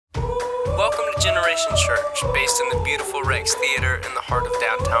Generation Church, based in the beautiful Rex Theater in the heart of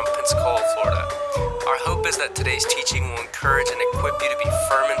downtown Pensacola, Florida. Our hope is that today's teaching will encourage and equip you to be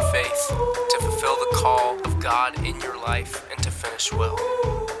firm in faith, to fulfill the call of God in your life, and to finish well.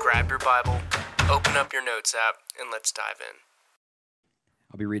 Grab your Bible, open up your notes app, and let's dive in.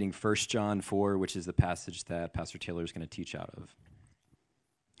 I'll be reading 1 John 4, which is the passage that Pastor Taylor is going to teach out of.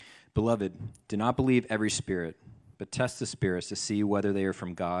 Beloved, do not believe every spirit, but test the spirits to see whether they are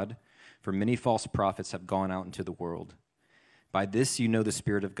from God, for many false prophets have gone out into the world. By this you know the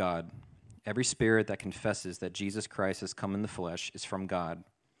Spirit of God. Every spirit that confesses that Jesus Christ has come in the flesh is from God,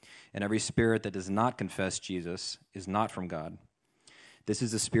 and every spirit that does not confess Jesus is not from God. This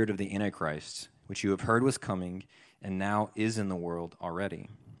is the spirit of the Antichrist, which you have heard was coming, and now is in the world already.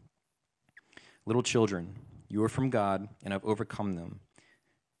 Little children, you are from God and have overcome them.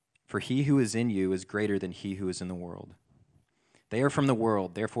 For he who is in you is greater than he who is in the world. They are from the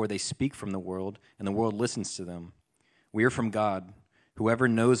world, therefore they speak from the world, and the world listens to them. We are from God. Whoever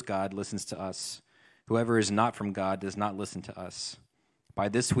knows God listens to us. Whoever is not from God does not listen to us. By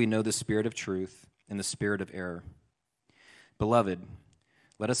this we know the spirit of truth and the spirit of error. Beloved,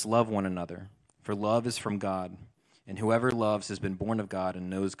 let us love one another, for love is from God, and whoever loves has been born of God and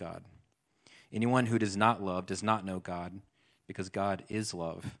knows God. Anyone who does not love does not know God, because God is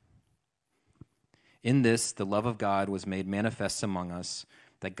love. In this, the love of God was made manifest among us,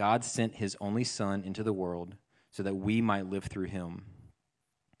 that God sent his only Son into the world so that we might live through him.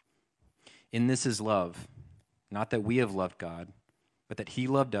 In this is love, not that we have loved God, but that he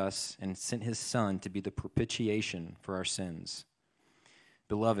loved us and sent his Son to be the propitiation for our sins.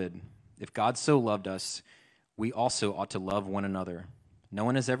 Beloved, if God so loved us, we also ought to love one another. No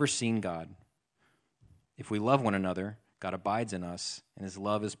one has ever seen God. If we love one another, God abides in us, and his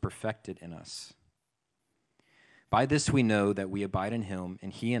love is perfected in us. By this we know that we abide in him,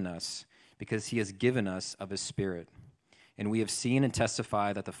 and he in us, because he has given us of his Spirit. And we have seen and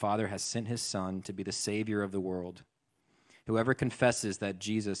testify that the Father has sent his Son to be the Savior of the world. Whoever confesses that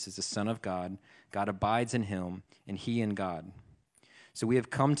Jesus is the Son of God, God abides in him, and he in God. So we have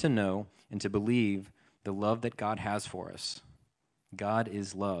come to know and to believe the love that God has for us. God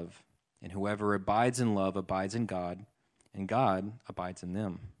is love, and whoever abides in love abides in God, and God abides in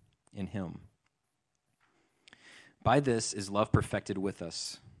them, in him. By this is love perfected with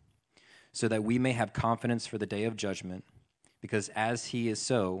us, so that we may have confidence for the day of judgment, because as he is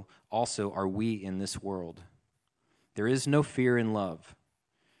so, also are we in this world. There is no fear in love,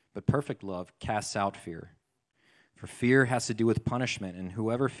 but perfect love casts out fear. For fear has to do with punishment, and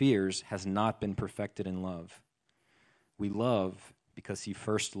whoever fears has not been perfected in love. We love because he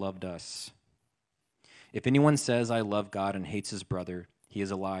first loved us. If anyone says, I love God, and hates his brother, he is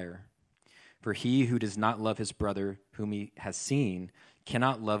a liar. For he who does not love his brother whom he has seen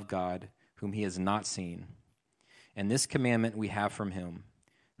cannot love God whom he has not seen. And this commandment we have from him: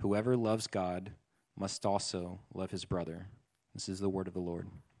 whoever loves God must also love his brother. This is the word of the Lord.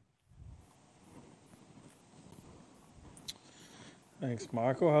 Thanks,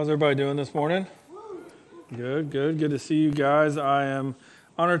 Michael. How's everybody doing this morning? Good to see you guys. I am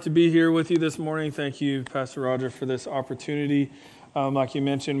honored to be here with you this morning. Thank you, Pastor Roger, for this opportunity. Like you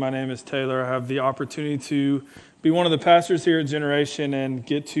mentioned, my name is Taylor. I have the opportunity to be one of the pastors here at Generation and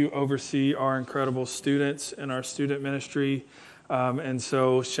get to oversee our incredible students and our student ministry. And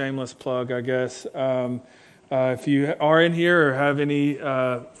so, shameless plug, I guess. If you are in here or have any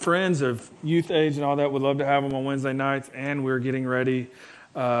friends of youth age and all that, would love to have them on Wednesday nights. And we're getting ready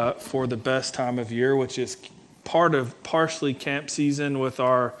for the best time of year, which is partially camp season with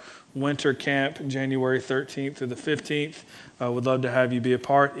our winter camp, January 13th through the 15th. Would love to have you be a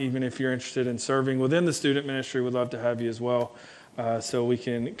part, even if you're interested in serving within the student ministry. Would love to have you as well, so we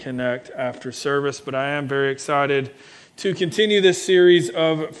can connect after service. But I am very excited to continue this series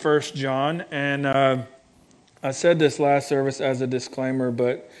of 1 John. And I said this last service as a disclaimer,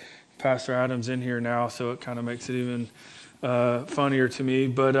 but Pastor Adam's in here now, so it kind of makes it even funnier to me.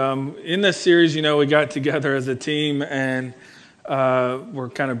 But in this series, we got together as a team and we're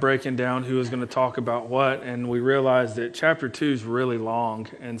kind of breaking down who is going to talk about what, and we realized that chapter 2 is really long,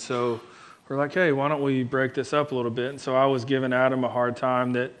 and so we're like, hey, why don't we break this up a little bit? And so I was giving Adam a hard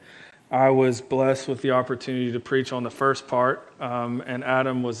time that I was blessed with the opportunity to preach on the first part, and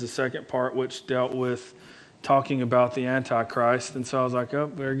Adam was the second part, which dealt with talking about the Antichrist. And so I was like,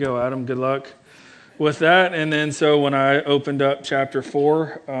 oh, there you go, Adam, good luck with that. And then so when I opened up chapter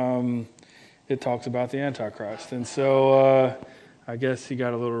 4, it talks about the Antichrist. And so I guess he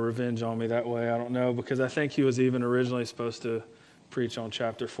got a little revenge on me that way. I don't know, because I think he was even originally supposed to preach on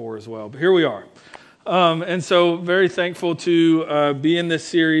chapter 4 as well. But here we are. And so very thankful to be in this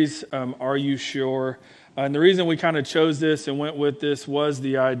series, Are You Sure? And the reason we kind of chose this and went with this was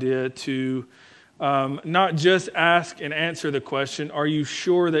the idea to not just ask and answer the question, are you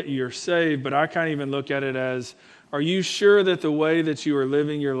sure that you're saved? But I kind of even look at it as, are you sure that the way that you are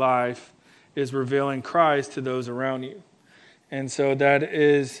living your life is revealing Christ to those around you? And so that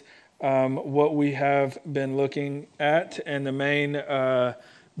is what we have been looking at. And the main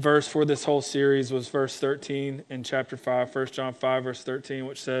verse for this whole series was verse 13 in chapter 5, 1 John 5, verse 13,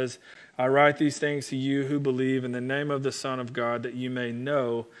 which says, I write these things to you who believe in the name of the Son of God, that you may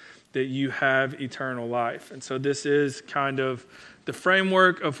know that you have eternal life. And so this is kind of the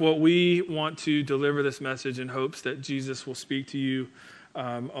framework of what we want to deliver this message in hopes that Jesus will speak to you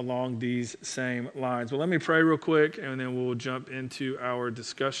along these same lines. Well, let me pray real quick, and then we'll jump into our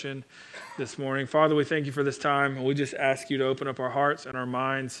discussion this morning. Father, we thank you for this time, and we just ask you to open up our hearts and our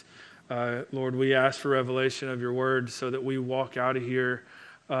minds. Lord, we ask for revelation of your word so that we walk out of here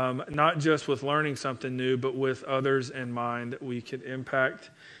not just with learning something new, but with others in mind that we could impact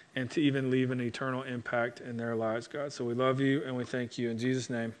and to even leave an eternal impact in their lives, God. So we love you and we thank you in Jesus'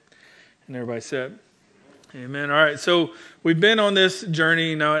 name. And everybody said, amen. All right, so we've been on this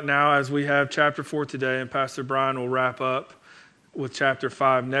journey now as we have chapter 4 today, and Pastor Brian will wrap up with chapter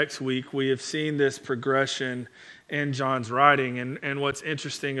 5 next week. We have seen this progression in John's writing, and what's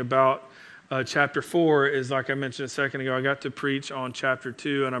interesting about chapter 4 is, like I mentioned a second ago, I got to preach on chapter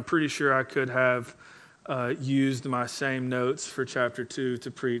 2, and I'm pretty sure I could have used my same notes for chapter 2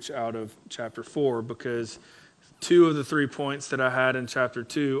 to preach out of chapter 4, because 2 of the 3 points that I had in chapter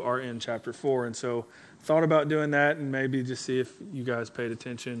 2 are in chapter 4. And so thought about doing that and maybe just see if you guys paid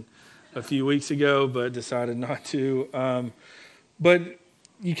attention a few weeks ago, but decided not to. But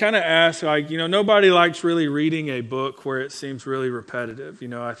you kind of ask, nobody likes really reading a book where it seems really repetitive.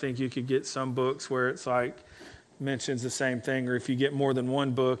 I think you could get some books where it's like mentions the same thing, or if you get more than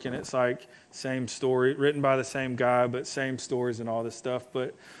one book and it's like same story, written by the same guy, but same stories and all this stuff.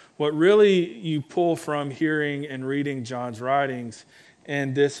 But what really you pull from hearing and reading John's writings,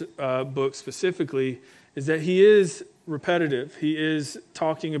 and this book specifically, is that he is repetitive. He is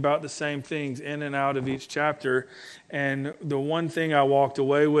talking about the same things in and out of each chapter. And the one thing I walked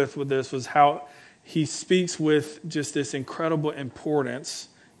away with this was how he speaks with just this incredible importance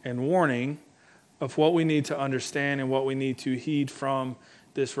and warning of what we need to understand and what we need to heed from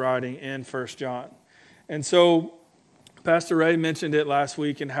this writing in 1 John. And so Pastor Ray mentioned it last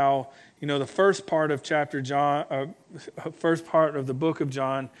week, and how the first part of first part of the book of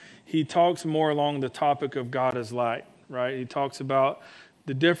John, he talks more along the topic of God as light, right? He talks about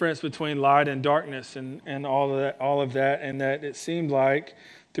the difference between light and darkness and all of that, and that it seemed like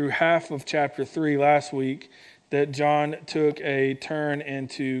through half of chapter 3 last week that John took a turn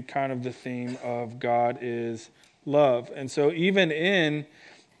into kind of the theme of God is love. And so even in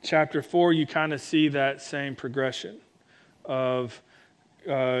chapter 4, you kind of see that same progression of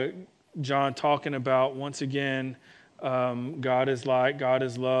John talking about, once again, God is light, God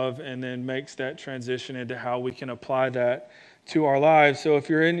is love, and then makes that transition into how we can apply that to our lives. So if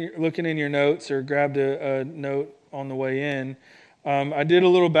you're looking in your notes or grabbed a note on the way in, I did a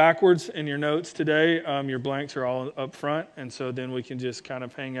little backwards in your notes today. Your blanks are all up front, and so then we can just kind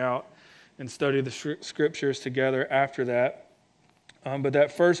of hang out and study the scriptures together after that. But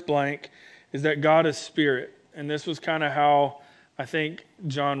that first blank is that God is spirit, and this was kind of how I think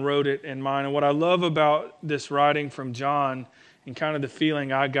John wrote it in mind. And what I love about this writing from John, and kind of the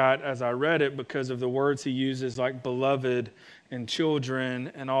feeling I got as I read it because of the words he uses, like beloved and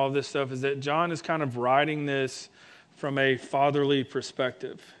children and all of this stuff, is that John is kind of writing this from a fatherly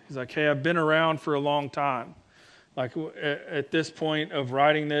perspective. He's like, hey, I've been around for a long time. Like at this point of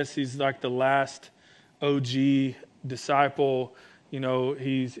writing this, he's like the last OG disciple.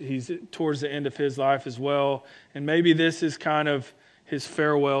 He's towards the end of his life as well. And maybe this is kind of his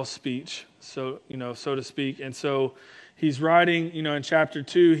farewell speech, so to speak. And so he's writing, in chapter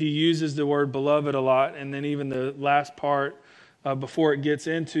 2, he uses the word beloved a lot. And then even the last part, before it gets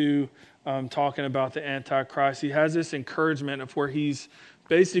into talking about the Antichrist, he has this encouragement of where he's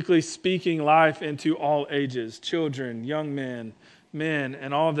basically speaking life into all ages, children, young men,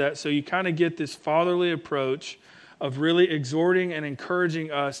 and all of that. So you kind of get this fatherly approach of really exhorting and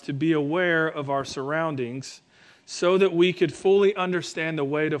encouraging us to be aware of our surroundings so that we could fully understand the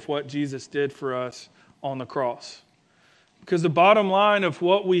weight of what Jesus did for us on the cross. Because the bottom line of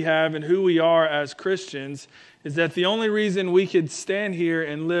what we have and who we are as Christians is that the only reason we could stand here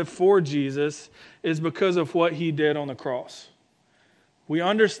and live for Jesus is because of what he did on the cross. We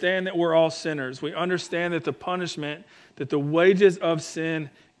understand that we're all sinners. We understand that the punishment, that the wages of sin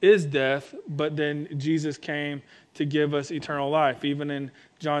is death, but then Jesus came to give us eternal life. Even in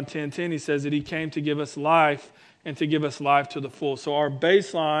John 10:10, he says that he came to give us life and to give us life to the full. So our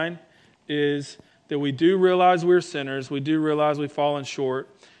baseline is that we do realize we're sinners. We do realize we've fallen short.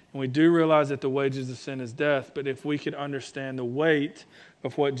 And we do realize that the wages of sin is death. But if we could understand the weight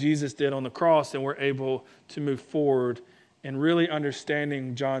of what Jesus did on the cross, then we're able to move forward and really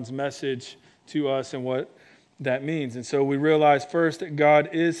understanding John's message to us and what that means. And so we realize first that God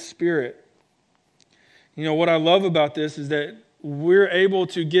is spirit. You know, what I love about this is that we're able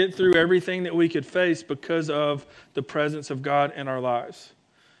to get through everything that we could face because of the presence of God in our lives.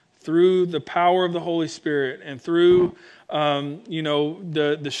 Through the power of the Holy Spirit and through,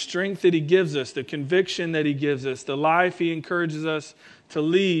 the strength that he gives us, the conviction that he gives us, the life he encourages us to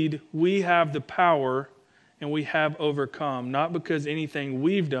lead, we have the power and we have overcome. Not because anything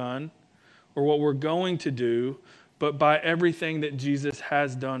we've done or what we're going to do, but by everything that Jesus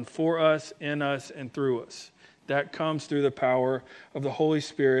has done for us, in us, and through us. That comes through the power of the Holy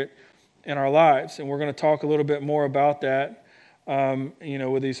Spirit in our lives. And we're going to talk a little bit more about that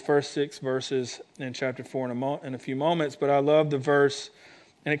with these first 6 verses in chapter 4 in a few moments. But I love the verse,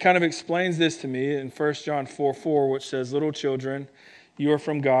 and it kind of explains this to me in 1 John 4:4, which says, "Little children, you are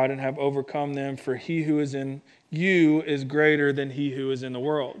from God and have overcome them, for he who is in you is greater than he who is in the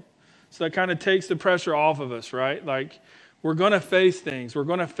world." So that kind of takes the pressure off of us, right? Like, we're going to face things. We're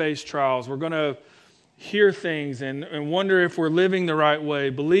going to face trials. We're going to hear things and wonder if we're living the right way,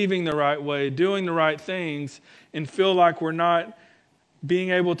 believing the right way, doing the right things, and feel like we're not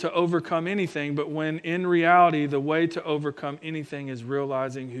being able to overcome anything. But when in reality, the way to overcome anything is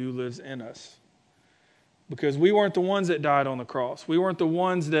realizing who lives in us. Because we weren't the ones that died on the cross. We weren't the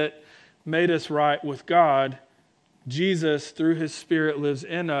ones that made us right with God. Jesus, through his Spirit, lives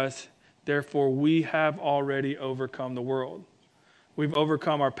in us. Therefore, we have already overcome the world. We've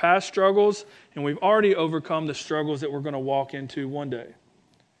overcome our past struggles, and we've already overcome the struggles that we're going to walk into one day.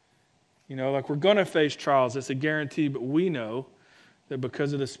 You know, like, we're going to face trials. It's a guarantee, but we know that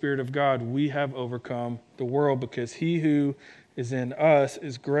because of the Spirit of God, we have overcome the world, because he who is in us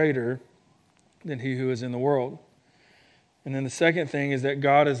is greater than he who is in the world. And then the second thing is that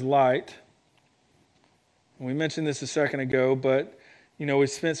God is light. And we mentioned this a second ago, but, we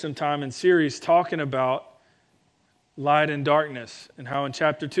spent some time in series talking about light and darkness, and how in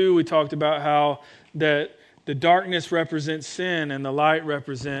chapter 2 we talked about how that the darkness represents sin and the light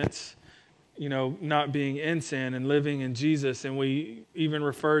represents, not being in sin and living in Jesus. And we even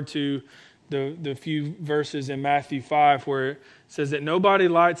referred to the few verses in Matthew 5 where it says that nobody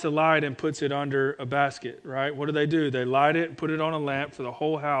lights a light and puts it under a basket, right? What do? They light it and put it on a lamp for the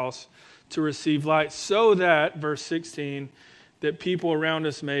whole house to receive light, so that, verse 16, that people around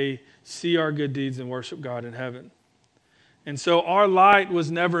us may see our good deeds and worship God in heaven. And so our light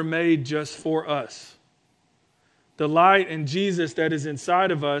was never made just for us. The light in Jesus that is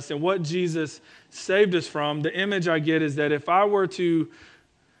inside of us and what Jesus saved us from, the image I get is that if I were to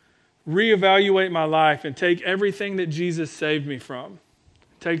reevaluate my life and take everything that Jesus saved me from,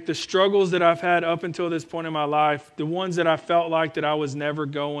 take the struggles that I've had up until this point in my life, the ones that I felt like that I was never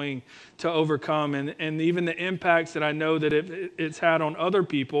going to overcome, and even the impacts that I know that it's had on other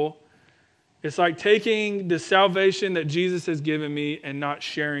people, it's like taking the salvation that Jesus has given me and not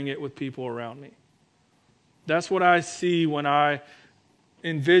sharing it with people around me. That's what I see when I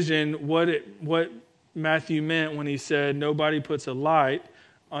envision what Matthew meant when he said nobody puts a light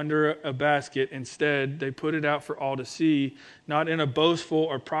under a basket. Instead, they put it out for all to see, not in a boastful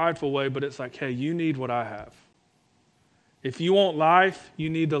or prideful way, but it's like, hey, you need what I have. If you want life, you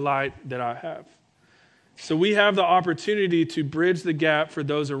need the light that I have. So we have the opportunity to bridge the gap for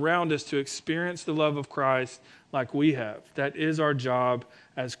those around us to experience the love of Christ like we have. That is our job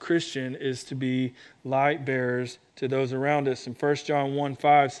as Christian, is to be light bearers to those around us. And 1 John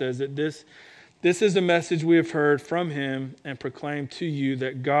 1:5 says that this is the message we have heard from him and proclaimed to you,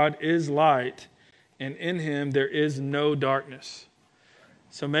 that God is light, and in him there is no darkness.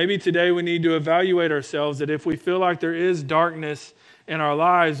 So maybe today we need to evaluate ourselves, that if we feel like there is darkness in our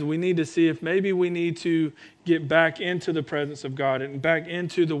lives, we need to see if maybe we need to get back into the presence of God and back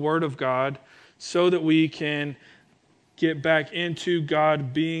into the Word of God, so that we can get back into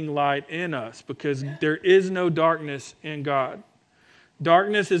God being light in us, because there is no darkness in God.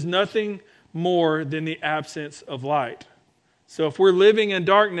 Darkness is nothing more than the absence of light. So if we're living in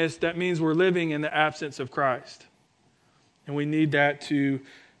darkness, that means we're living in the absence of Christ. And we need that to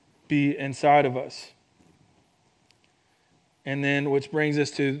be inside of us. And then, which brings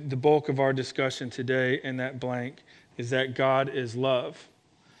us to the bulk of our discussion today, in that blank, is that God is love.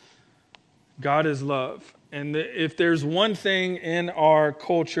 God is love. And if there's one thing in our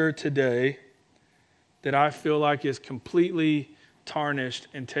culture today that I feel like is completely tarnished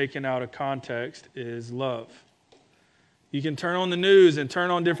and taken out of context, is love. You can turn on the news and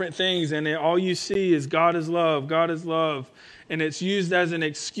turn on different things, and all you see is God is love, God is love. And it's used as an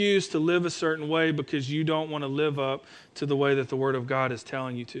excuse to live a certain way because you don't want to live up to the way that the Word of God is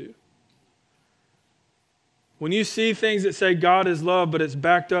telling you to. When you see things that say God is love, but it's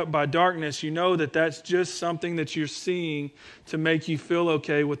backed up by darkness, you know that that's just something that you're seeing to make you feel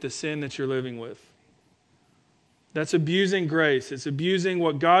okay with the sin that you're living with. That's abusing grace. It's abusing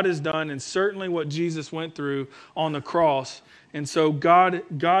what God has done and certainly what Jesus went through on the cross. And so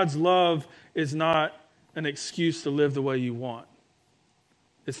God's love is not an excuse to live the way you want.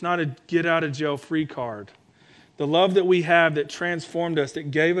 It's not a get out of jail free card. The love that we have that transformed us, that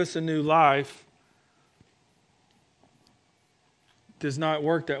gave us a new life, does not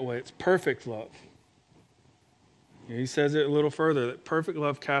work that way. It's perfect love. He says it a little further, that perfect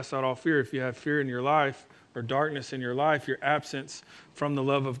love casts out all fear. If you have fear in your life or darkness in your life, your absence from the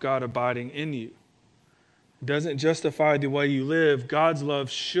love of God abiding in you. It doesn't justify the way you live. God's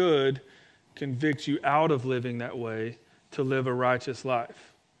love should convict you out of living that way to live a righteous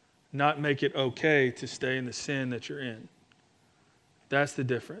life, not make it okay to stay in the sin that you're in. That's the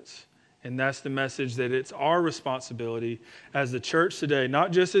difference. And that's the message, that it's our responsibility as the church today,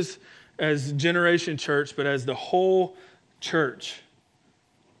 not just as Generation Church, but as the whole church.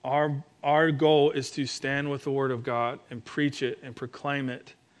 Our goal is to stand with the Word of God and preach it and proclaim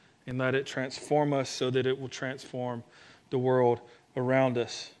it and let it transform us so that it will transform the world around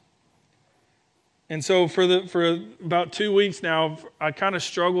us. And so for about 2 weeks now, I kind of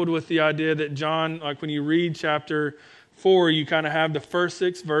struggled with the idea that John, like when you read chapter 4, you kind of have the first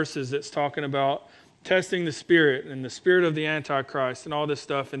 6 verses that's talking about testing the Spirit and the spirit of the Antichrist and all this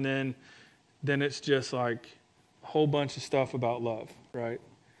stuff, and then it's just like a whole bunch of stuff about love, right?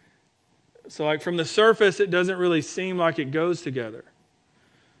 So like from the surface, it doesn't really seem like it goes together.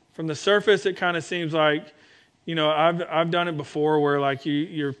 From the surface, it kind of seems like, you know, I've done it before where like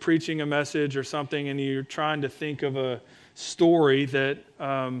you're preaching a message or something and you're trying to think of a story that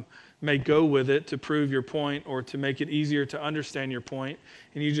may go with it to prove your point or to make it easier to understand your point.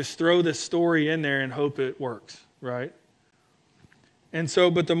 And you just throw this story in there and hope it works, right? And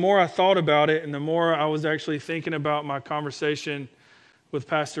so, but the more I thought about it and the more I was actually thinking about my conversation with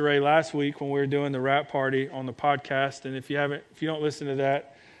Pastor Ray last week when we were doing the rap party on the podcast. And if you don't listen to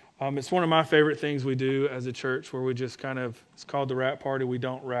that, it's one of my favorite things we do as a church, where we just it's called the rap party. We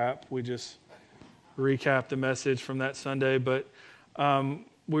don't rap. We just recap the message from that Sunday. But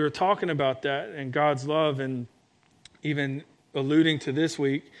we were talking about that and God's love, and even alluding to this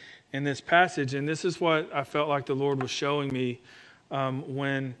week in this passage. And this is what I felt like the Lord was showing me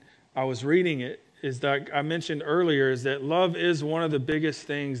when I was reading it, is that I mentioned earlier, is that love is one of the biggest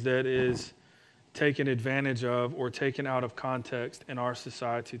things that is taken advantage of or taken out of context in our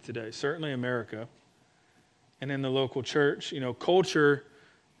society today, certainly America and in the local church. You know, culture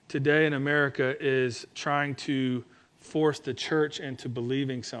today in America is trying to force the church into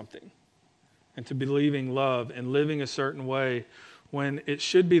believing something and to believing love and living a certain way, when it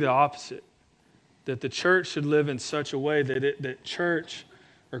should be the opposite, that the church should live in such a way that church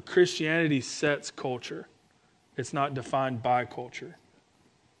or Christianity sets culture. It's not defined by culture.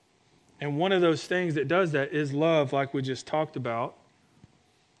 And one of those things that does that is love, like we just talked about.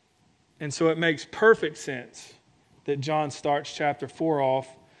 And so it makes perfect sense that John starts chapter 4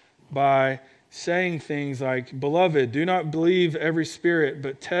 off by saying things like, "Beloved, do not believe every spirit,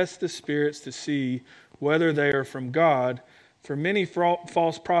 but test the spirits to see whether they are from God. For many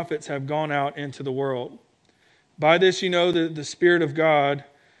false prophets have gone out into the world. By this you know the Spirit of God.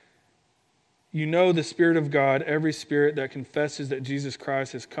 You know the Spirit of God. Every spirit that confesses that Jesus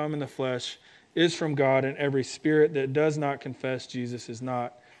Christ has come in the flesh is from God, and every spirit that does not confess Jesus is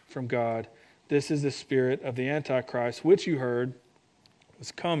not from God. This is the spirit of the Antichrist, which you heard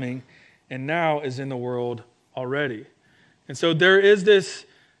was coming and now is in the world already." And so there is this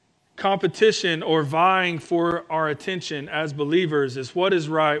competition or vying for our attention as believers, is what is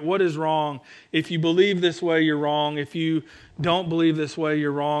right, what is wrong. If you believe this way, you're wrong. If you don't believe this way,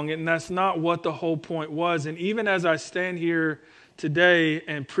 you're wrong. And that's not what the whole point was. And even as I stand here today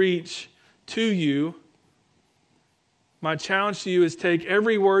and preach to you, my challenge to you is take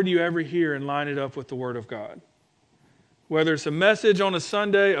every word you ever hear and line it up with the Word of God. Whether it's a message on a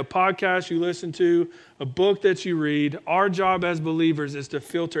Sunday, a podcast you listen to, a book that you read, our job as believers is to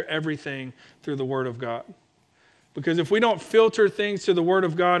filter everything through the Word of God. Because if we don't filter things to the Word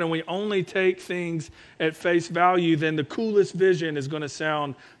of God and we only take things at face value, then the coolest vision is going to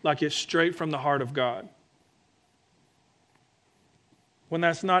sound like it's straight from the heart of God. when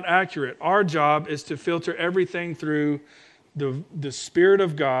that's not accurate. Our job is to filter everything through the Spirit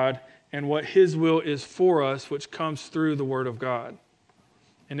of God and what His will is for us, which comes through the Word of God.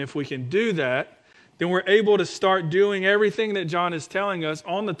 And if we can do that, then we're able to start doing everything that John is telling us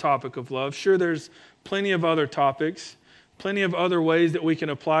on the topic of love. Sure, there's plenty of other topics, plenty of other ways that we can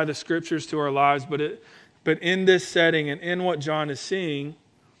apply the Scriptures to our lives, but in this setting and in what John is seeing,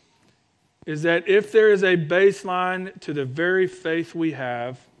 is that if there is a baseline to the very faith we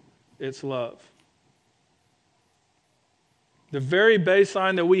have, it's love. The very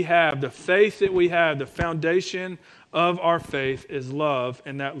baseline that we have, the faith that we have, the foundation of our faith is love,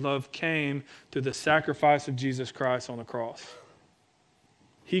 and that love came through the sacrifice of Jesus Christ on the cross.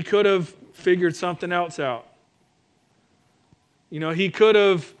 He could have figured something else out. He could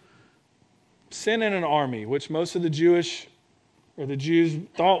have sent in an army, which most of the Jews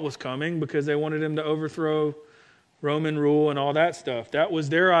thought was coming because they wanted him to overthrow Roman rule and all that stuff. That was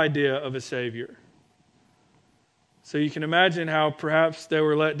their idea of a savior. So you can imagine how perhaps they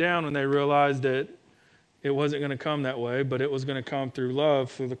were let down when they realized that it wasn't going to come that way, but it was going to come through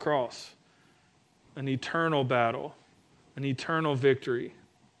love, through the cross. An eternal battle, an eternal victory.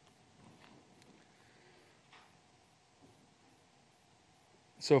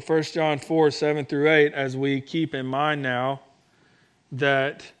 So 1 John 4, 7 through 8, as we keep in mind now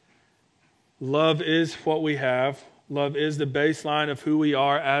that love is what we have, love is the baseline of who we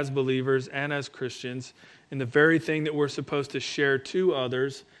are as believers and as Christians, and the very thing that we're supposed to share to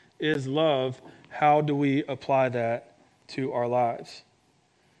others is love. How do we apply that to our lives?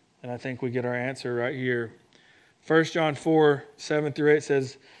 And I think we get our answer right here. 1 John 4, 7 through 8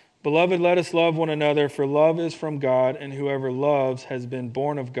 says, "Beloved, let us love one another, for love is from God, and whoever loves has been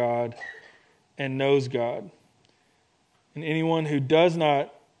born of God and knows God. And anyone who does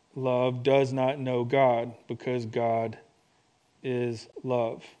not love does not know God, because God is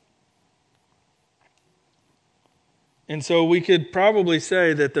love." And so we could probably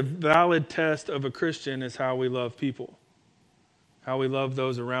say that the valid test of a Christian is how we love people, how we love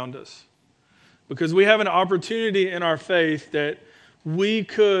those around us. Because we have an opportunity in our faith that we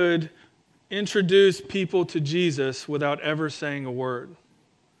could introduce people to Jesus without ever saying a word.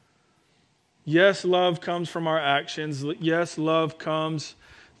 Yes, love comes from our actions. Yes, love comes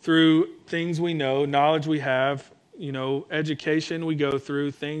through things we know, knowledge we have, education we go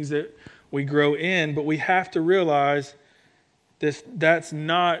through, things that we grow in, but we have to realize that's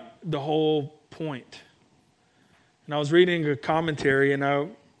not the whole point. And I was reading a commentary, and I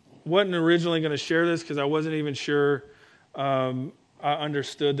wasn't originally going to share this because I wasn't even sure I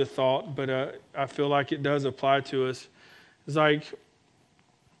understood the thought, but I feel like it does apply to us. It's like,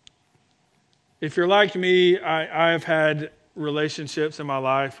 if you're like me, I have had relationships in my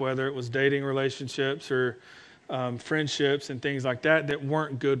life, whether it was dating relationships or friendships and things like that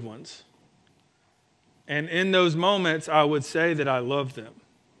weren't good ones. And in those moments, I would say that I love them,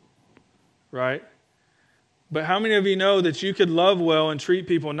 right? But how many of you know that you could love well and treat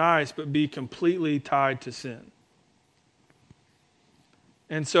people nice, but be completely tied to sin?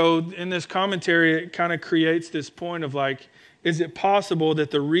 And so in this commentary, it kind of creates this point of like, is it possible that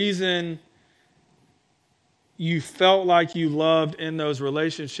the reason you felt like you loved in those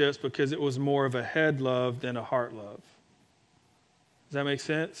relationships because it was more of a head love than a heart love? Does that make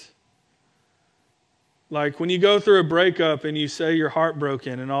sense? Like when you go through a breakup and you say you're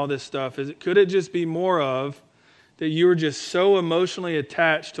heartbroken and all this stuff, could it just be more of that you were just so emotionally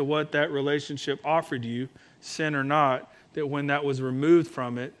attached to what that relationship offered you, sin or not, that when that was removed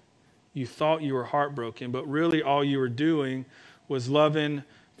from it, you thought you were heartbroken, but really all you were doing was loving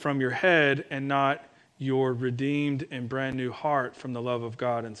from your head and not your redeemed and brand new heart from the love of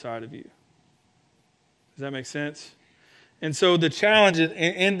God inside of you. Does that make sense? And so the challenge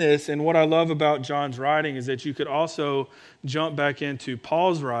in this, and what I love about John's writing, is that you could also jump back into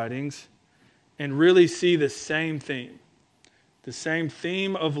Paul's writings and really see the same theme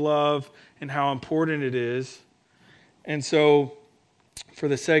of love and how important it is. And so, for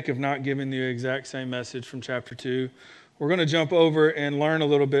the sake of not giving the exact same message from chapter 2, we're going to jump over and learn a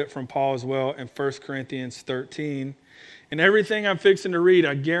little bit from Paul as well in 1 Corinthians 13. And everything I'm fixing to read,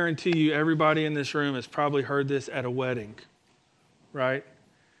 I guarantee you everybody in this room has probably heard this at a wedding, right?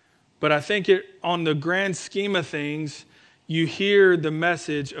 But I think on the grand scheme of things, you hear the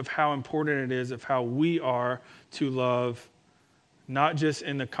message of how important it is of how we are to love, not just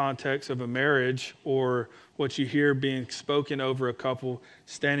in the context of a marriage or what you hear being spoken over a couple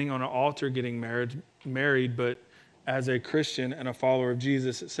standing on an altar getting married, but as a Christian and a follower of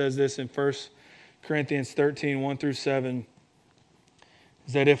Jesus. It says this in 1 Corinthians 13, 1 through 7. It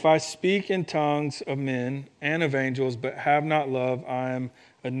is that if I speak in tongues of men and of angels, but have not love, I am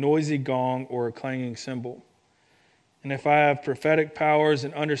a noisy gong or a clanging cymbal. And if I have prophetic powers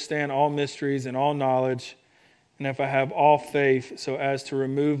and understand all mysteries and all knowledge, and if I have all faith so as to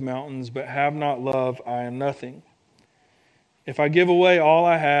remove mountains, but have not love, I am nothing. If I give away all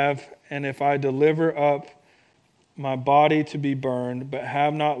I have, and if I deliver up my body to be burned, but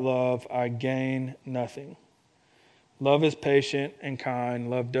have not love, I gain nothing. Love is patient and kind.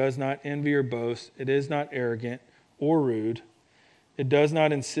 Love does not envy or boast. It is not arrogant or rude. It does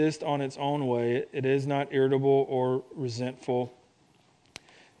not insist on its own way. It is not irritable or resentful.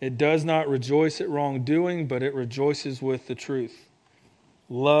 It does not rejoice at wrongdoing, but it rejoices with the truth.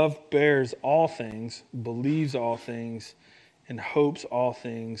 Love bears all things, believes all things, and hopes all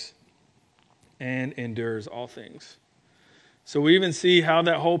things, and endures all things. So we even see how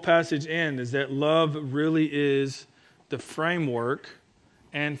that whole passage ends, is that love really is the framework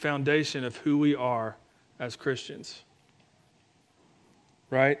and foundation of who we are as Christians.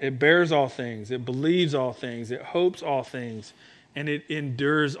 Right? It bears all things, it believes all things, it hopes all things, and it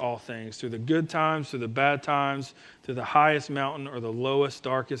endures all things, through the good times, through the bad times, through the highest mountain or the lowest,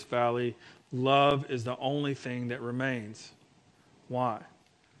 darkest valley. Love is the only thing that remains. Why?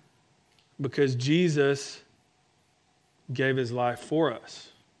 Because Jesus gave his life for us.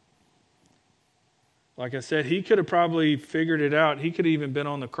 Like I said, he could have probably figured it out. He could have even been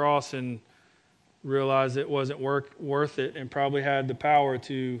on the cross and realized it wasn't worth it, and probably had the power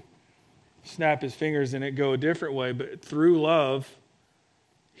to snap his fingers and it go a different way. But through love,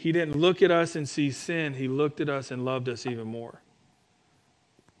 he didn't look at us and see sin. He looked at us and loved us even more.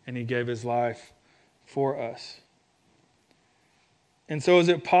 And he gave his life for us. And so is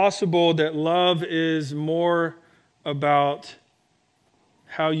it possible that love is more about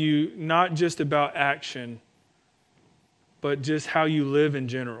how you, not just about action, but just how you live in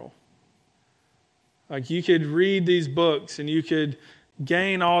general? Like, you could read these books and you could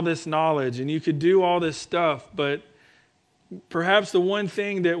gain all this knowledge and you could do all this stuff, but perhaps the one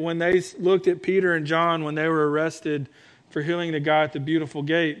thing that when they looked at Peter and John when they were arrested for healing the guy at the Beautiful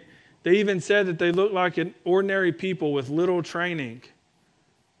Gate, they even said that they looked like an ordinary people with little training,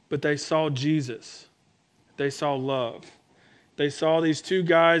 but they saw Jesus. They saw love. They saw these two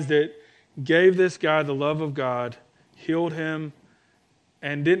guys that gave this guy the love of God, healed him,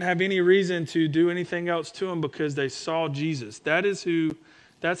 and didn't have any reason to do anything else to him because they saw Jesus.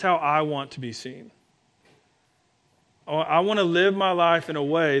 That's how I want to be seen. I want to live my life in a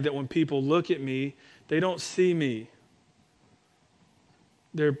way that when people look at me, they don't see me.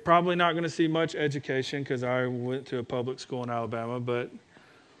 They're probably not going to see much education because I went to a public school in Alabama, but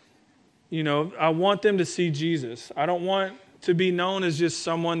I want them to see Jesus. I don't want to be known as just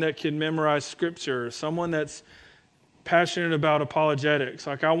someone that can memorize scripture, someone that's passionate about apologetics.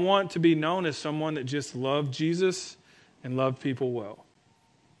 Like, I want to be known as someone that just loved Jesus and loved people well.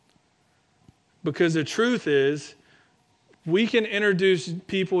 Because the truth is, we can introduce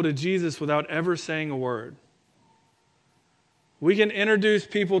people to Jesus without ever saying a word. We can introduce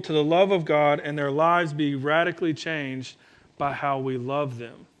people to the love of God and their lives be radically changed by how we love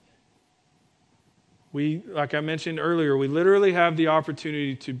them. Like I mentioned earlier, we literally have the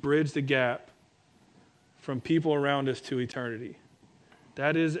opportunity to bridge the gap from people around us to eternity.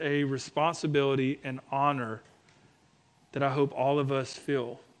 That is a responsibility and honor that I hope all of us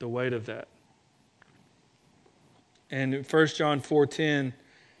feel the weight of that. And in 1 John 4:10,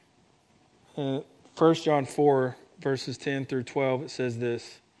 1 John 4, verses 10 through 12, it says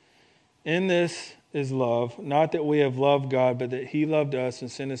this: "In this is love, not that we have loved God, but that he loved us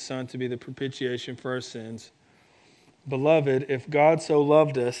and sent his Son to be the propitiation for our sins. Beloved, if God so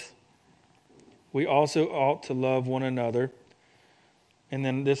loved us, we also ought to love one another." And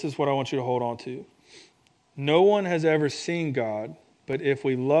then this is what I want you to hold on to. "No one has ever seen God, but if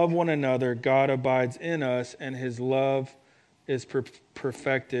we love one another, God abides in us, and his love is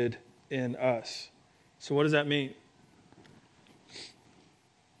perfected in us." So what does that mean?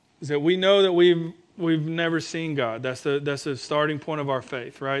 Is that we know that we've never seen God. That's the starting point of our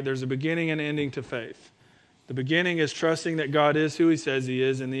faith, right? There's a beginning and ending to faith. The beginning is trusting that God is who he says he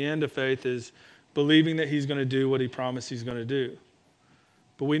is, and the end of faith is believing that he's going to do what he promised he's going to do.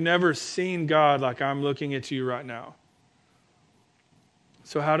 But we've never seen God like I'm looking at you right now.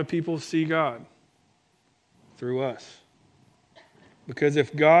 So how do people see God? Through us. Because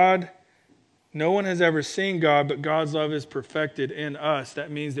if no one has ever seen God, but God's love is perfected in us,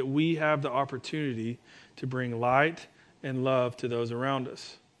 that means that we have the opportunity to bring light and love to those around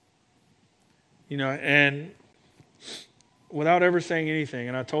us. And without ever saying anything,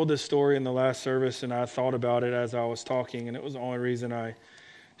 and I told this story in the last service, and I thought about it as I was talking, and it was the only reason I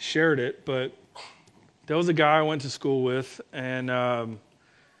shared it, but there was a guy I went to school with, and I'll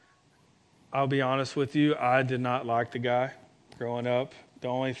be honest with you, I did not like the guy growing up. The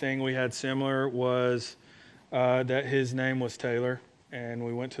only thing we had similar was that his name was Taylor, and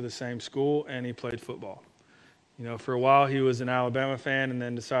we went to the same school, and he played football. You know, for a while he was an Alabama fan and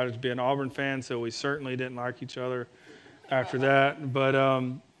then decided to be an Auburn fan, so we certainly didn't like each other after that. But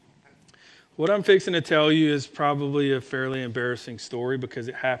what I'm fixing to tell you is probably a fairly embarrassing story because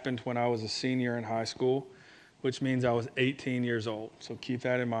it happened when I was a senior in high school, which means I was 18 years old. So keep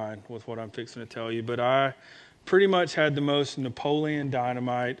that in mind with what I'm fixing to tell you. But I pretty much had the most Napoleon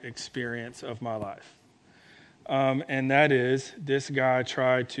Dynamite experience of my life. And that is, this guy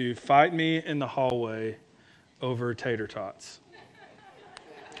tried to fight me in the hallway over tater tots.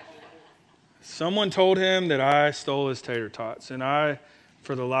 Someone told him that I stole his tater tots, and I,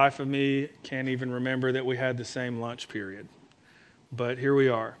 for the life of me, can't even remember that we had the same lunch period. But here we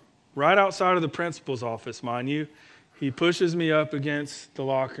are. Right outside of the principal's office, mind you, he pushes me up against the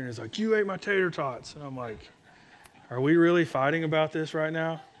locker and is like, "You ate my tater tots." And I'm like, are we really fighting about this right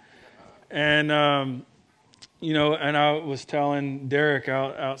now? And, and I was telling Derek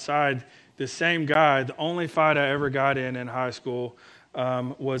outside, the same guy, the only fight I ever got in high school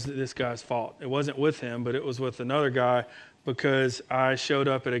was this guy's fault. It wasn't with him, but it was with another guy because I showed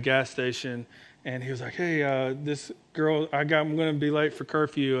up at a gas station and he was like, "Hey, this girl, I'm going to be late for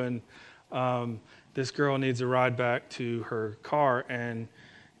curfew, and this girl needs a ride back to her car." And,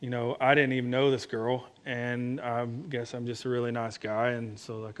 I didn't even know this girl, and I guess I'm just a really nice guy. And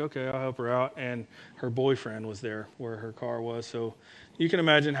so okay, I'll help her out. And her boyfriend was there where her car was. So you can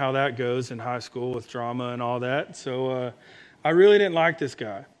imagine how that goes in high school with drama and all that. So I really didn't like this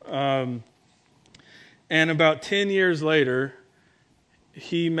guy. And about 10 years later,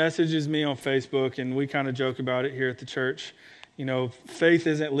 he messages me on Facebook, and we kind of joke about it here at the church. Faith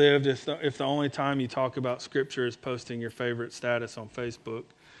isn't lived if the only time you talk about Scripture is posting your favorite status on Facebook.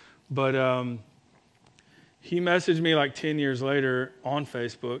 But he messaged me 10 years later on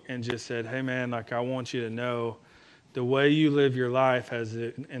Facebook and just said, "Hey man, I want you to know the way you live your life has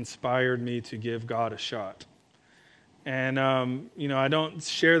inspired me to give God a shot." And, I don't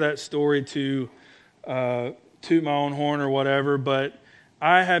share that story to toot my own horn or whatever, but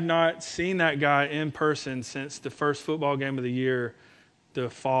I have not seen that guy in person since the first football game of the year, the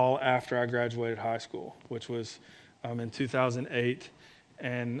fall after I graduated high school, which was in 2008.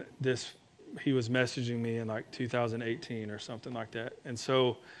 And he was messaging me in 2018 or something like that. And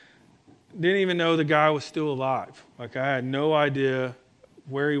so didn't even know the guy was still alive. I had no idea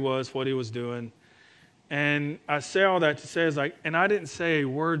where he was, what he was doing. And I say all that to say and I didn't say a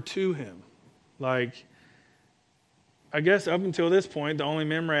word to him. I guess up until this point, the only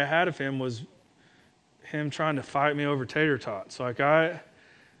memory I had of him was him trying to fight me over tater tots. I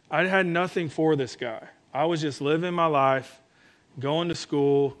had nothing for this guy. I was just living my life, going to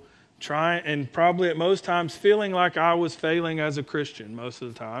school, trying, and probably at most times feeling like I was failing as a Christian most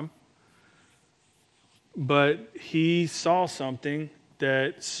of the time. But he saw something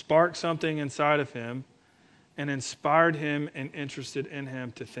that sparked something inside of him and inspired him and interested in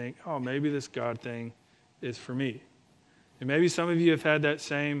him to think, oh, maybe this God thing is for me. And maybe some of you have had that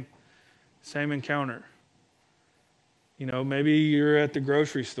same encounter. Maybe you're at the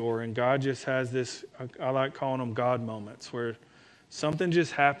grocery store and God just has this, I like calling them God moments, where something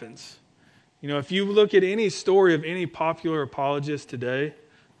just happens. If you look at any story of any popular apologist today,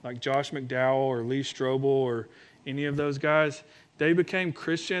 like Josh McDowell or Lee Strobel or any of those guys, they became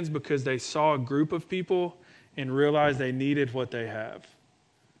Christians because they saw a group of people and realized they needed what they have.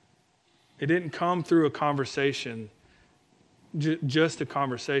 It didn't come through a conversation, just a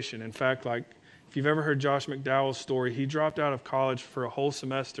conversation. In fact, if you've ever heard Josh McDowell's story, he dropped out of college for a whole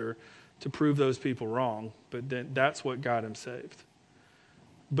semester to prove those people wrong, but then that's what got him saved.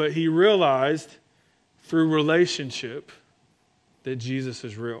 But he realized through relationship that Jesus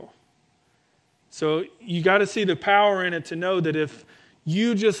is real. So you got to see the power in it to know that if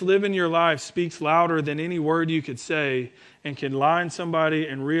you just living your life speaks louder than any word you could say and can line somebody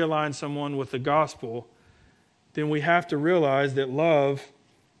and realign someone with the gospel, then we have to realize that love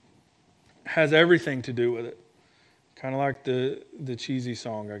has everything to do with it. Kind of like the cheesy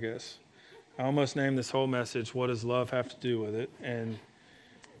song, I guess. I almost named this whole message, "What does love have to do with it?" And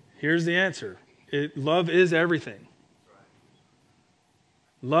here's the answer. Love is everything.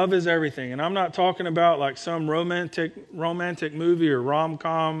 Love is everything. And I'm not talking about some romantic movie or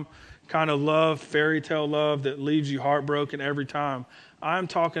rom-com kind of love, fairy tale love that leaves you heartbroken every time. I'm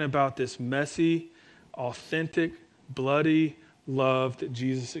talking about this messy, authentic, bloody love that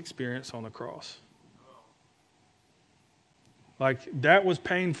Jesus experienced on the cross. Like, that was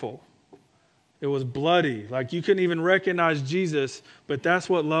painful. It was bloody. Like, you couldn't even recognize Jesus, but that's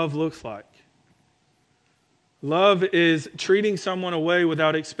what love looks like. Love is treating someone away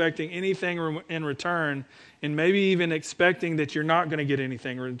without expecting anything in return, and maybe even expecting that you're not going to get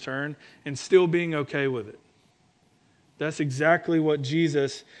anything in return, and still being okay with it. That's exactly what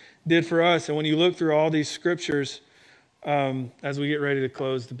Jesus did for us. And when you look through all these scriptures, as we get ready to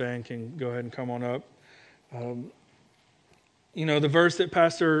close, the band can go ahead and come on up. The verse that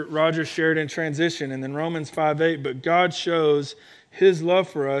Pastor Roger shared in transition, and then Romans 5:8, but God shows his love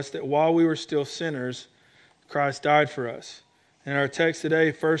for us that while we were still sinners, Christ died for us. And our text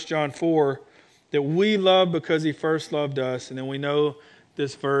today, 1 John 4, that we love because he first loved us. And then we know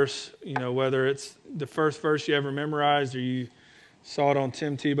this verse, whether it's the first verse you ever memorized or you saw it on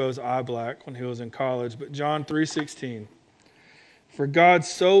Tim Tebow's eye black when he was in college. But John 3:16, for God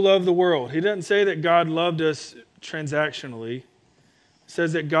so loved the world. He doesn't say that God loved us transactionally. It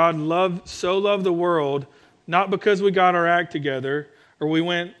says that God so loved the world, not because we got our act together, or we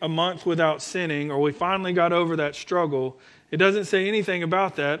went a month without sinning, or we finally got over that struggle. It doesn't say anything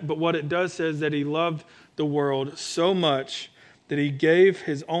about that, but what it does say is that he loved the world so much that he gave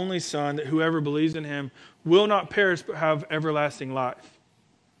his only Son, that whoever believes in him will not perish but have everlasting life.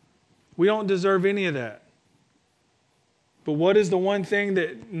 We don't deserve any of that. But what is the one thing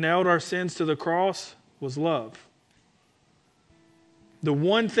that nailed our sins to the cross? Was love. The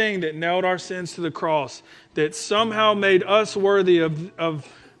one thing that nailed our sins to the cross, that somehow made us worthy of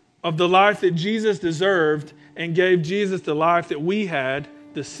the life that Jesus deserved, and gave Jesus the life that we had,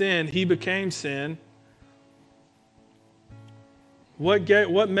 the sin. He became sin.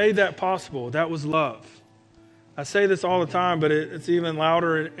 What made that possible? That was love. I say this all the time, but it's even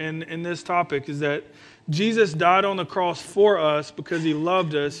louder in this topic, is that Jesus died on the cross for us because he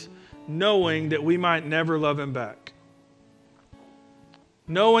loved us, knowing that we might never love him back.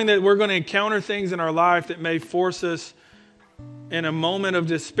 Knowing that we're going to encounter things in our life that may force us in a moment of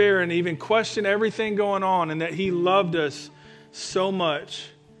despair and even question everything going on, and that he loved us so much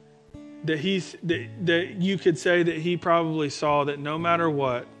that you could say that he probably saw that no matter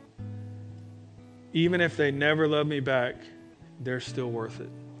what, even if they never love me back, they're still worth it.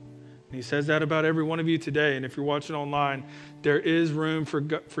 And he says that about every one of you today. And if you're watching online, there is room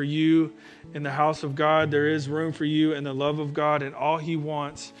for you in the house of God. There is room for you in the love of God. And all he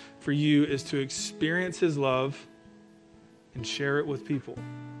wants for you is to experience his love and share it with people.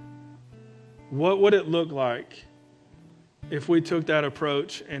 What would it look like if we took that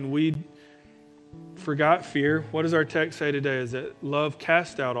approach and we forgot fear? What does our text say today? Is that love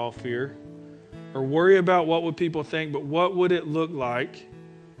casts out all fear? Or worry about what would people think, but what would it look like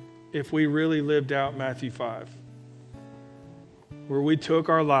if we really lived out Matthew 5? Where we took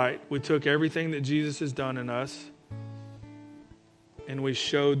our light, we took everything that Jesus has done in us, and we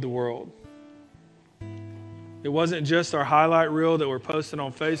showed the world. It wasn't just our highlight reel that we're posting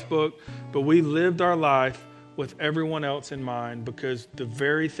on Facebook, but we lived our life with everyone else in mind, because the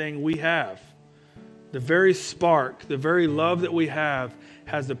very thing we have, the very spark, the very love that we have,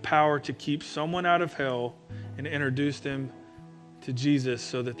 has the power to keep someone out of hell and introduce them to Jesus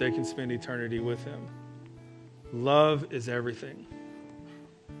so that they can spend eternity with him. Love is everything.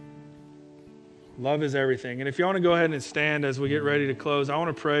 Love is everything. And if you want to go ahead and stand as we get ready to close, I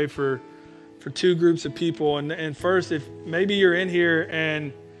want to pray for two groups of people. And first, if maybe you're in here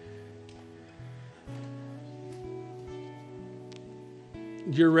and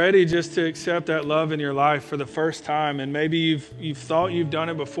you're ready just to accept that love in your life for the first time, and maybe you've thought you've done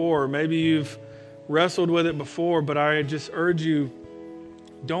it before, or maybe you've wrestled with it before, but I just urge you,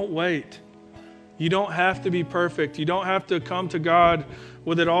 don't wait. You don't have to be perfect. You don't have to come to God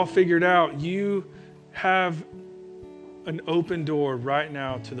with it all figured out. You have an open door right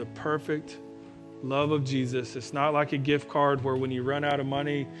now to the perfect love of Jesus. It's not like a gift card where when you run out of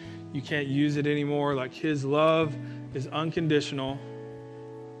money, you can't use it anymore. Like, his love is unconditional.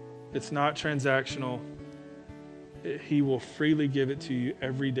 It's not transactional. He will freely give it to you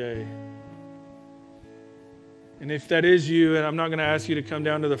every day. And if that is you, and I'm not going to ask you to come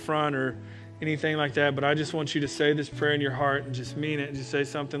down to the front or anything like that, but I just want you to say this prayer in your heart and just mean it. And just say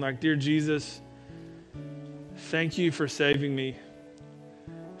something like, Dear Jesus, thank you for saving me.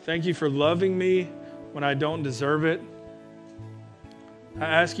 Thank you for loving me when I don't deserve it. I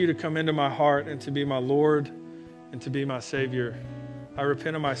ask you to come into my heart and to be my Lord and to be my Savior. I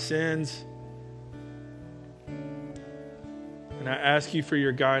repent of my sins. And I ask you for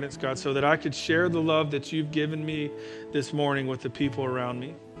your guidance, God, so that I could share the love that you've given me this morning with the people around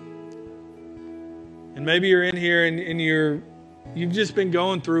me. And maybe you're in here and you've just been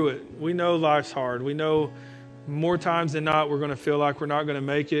going through it. We know life's hard. We know more times than not we're going to feel like we're not going to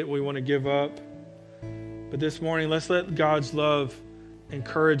make it. We want to give up. But this morning, let's let God's love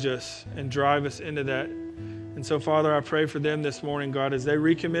encourage us and drive us into that. And so, Father, I pray for them this morning, God, as they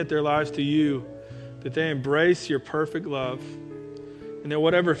recommit their lives to you, that they embrace your perfect love. And that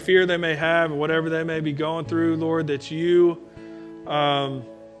whatever fear they may have or whatever they may be going through, Lord, that you are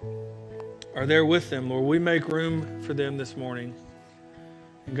there with them. Lord, we make room for them this morning.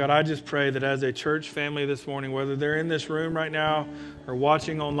 And God, I just pray that as a church family this morning, whether they're in this room right now or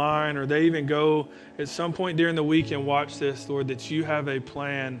watching online, or they even go at some point during the week and watch this, Lord, that you have a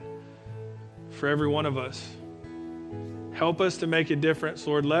plan for every one of us. Help us to make a difference,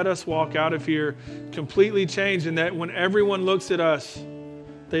 Lord. Let us walk out of here completely changed, and that when everyone looks at us,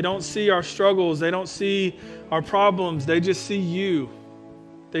 they don't see our struggles, they don't see our problems, they just see you.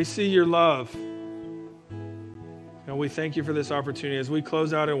 They see your love. And we thank you for this opportunity. As we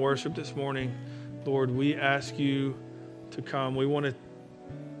close out in worship this morning, Lord, we ask you to come. We want to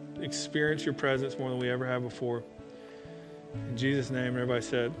experience your presence more than we ever have before. In Jesus' name, everybody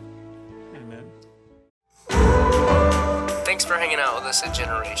said, amen. Thanks for hanging out with us at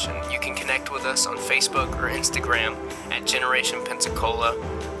Generation. You can connect with us on Facebook or Instagram at Generation Pensacola,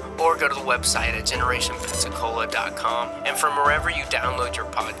 or go to the website at generationpensacola.com, and from wherever you download your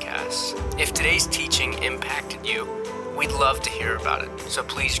podcasts. If today's teaching impacted you, we'd love to hear about it, so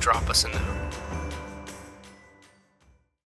please drop us a note.